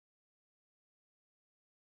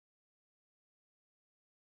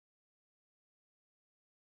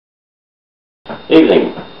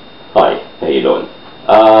Evening. Hi, how you doing?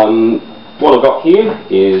 What I've got here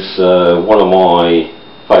is one of my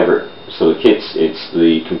favourite sort of kits. It's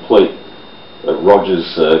the complete Rogers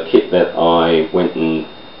kit that I went and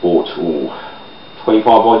bought 25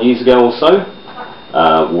 odd years ago or so,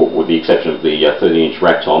 with the exception of the 30-inch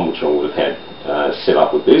rack tom, which I would have had set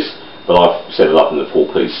up with this, but I've set it up in the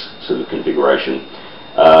full-piece sort of configuration.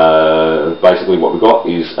 Basically what we've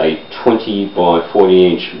got is a 20 by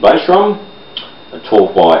 40-inch bass drum, a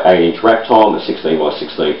 12 by 8-inch rack tom, a 16 by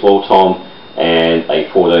 16 floor tom, and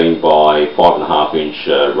a 14 by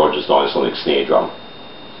 5.5-inch Rogers Dynasonic snare drum.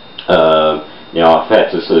 Now I've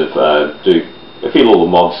had to sort of do a few little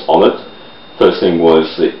mods on it. First thing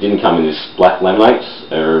was it didn't come in this black laminate.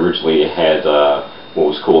 Originally it had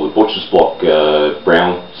what was called the butcher's block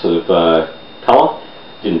brown sort of colour.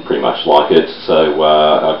 Didn't pretty much like it, so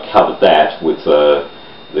I covered that with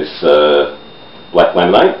this black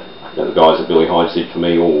laminate that the guys at Billy Hyde's did for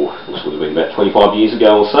me, this would have been about 25 years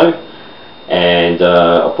ago or so. And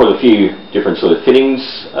I put a few different sort of fittings,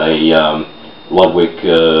 a Ludwig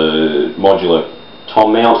modular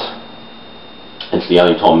tom mount. It's the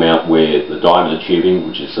only tom mount where the diameter tubing,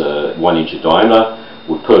 which is 1 inch in diameter,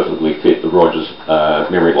 would perfectly fit the Rogers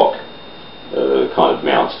memory lock kind of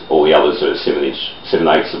mount. All the others are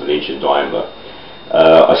 7/8 of an inch in diameter.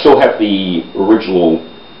 I still have the original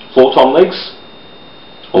floor tom legs.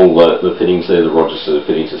 All the fittings there, the Rogers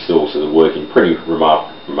fittings, are still sort of working pretty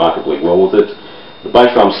remarkably well with it. The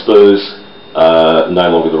bass drum spurs, no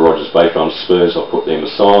longer the Rogers bass drum spurs. I've put them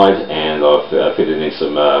aside and I've fitted in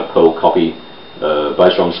some Pearl Copy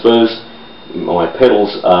bass drum spurs. My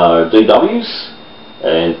pedals are DWs,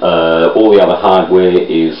 and all the other hardware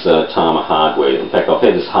is Tama hardware. In fact, I've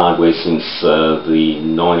had this hardware since the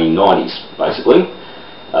 1990s, basically.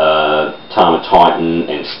 Tama Titan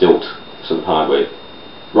and Stilt sort of hardware.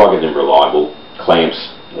 Rugged and reliable, clamps,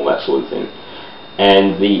 all that sort of thing.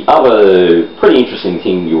 And the other pretty interesting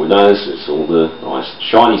thing you will notice is all the nice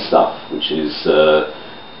shiny stuff, which is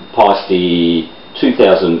Paiste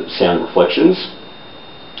 2000 sound reflections.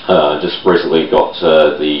 Just recently got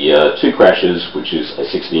the 2 crashes, which is a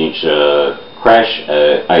 60-inch crash,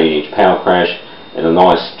 80-inch power crash, and a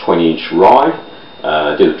nice 20-inch ride.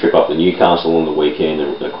 Did a trip up to Newcastle on the weekend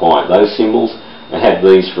and acquired those cymbals. I had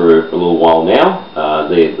these for a little while now.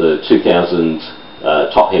 They're the 2000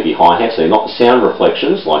 top heavy hi-hats. They're not the sound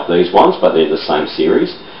reflections like these ones, but they're the same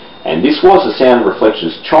series. And this was a Sound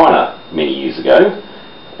Reflections China many years ago,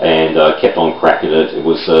 and I kept on cracking it. It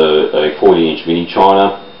was a 40-inch mini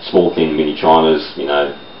China, small thin mini Chinas, you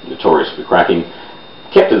know, notorious for cracking.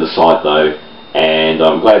 Kept it aside though, and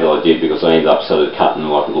I'm glad that I did, because I ended up sort of cutting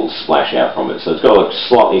like a little splash out from it. So it's got a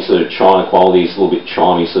slightly sort of China quality, it's a little bit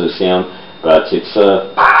chimey sort of sound, but it's a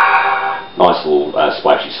nice little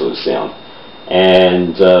splashy sort of sound.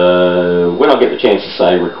 And when I get the chance to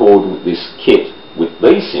say record with this kit with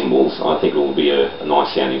these cymbals, I think it will be a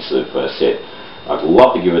nice sounding sort of set. I'd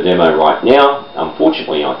love to give a demo right now.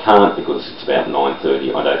 Unfortunately I can't, because it's about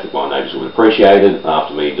 9:30. I don't think my neighbours would appreciate it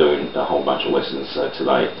after me doing a whole bunch of lessons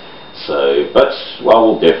today. So, but I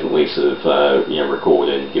will definitely sort of record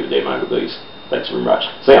and give a demo with these. Thanks very much.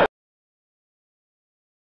 See ya.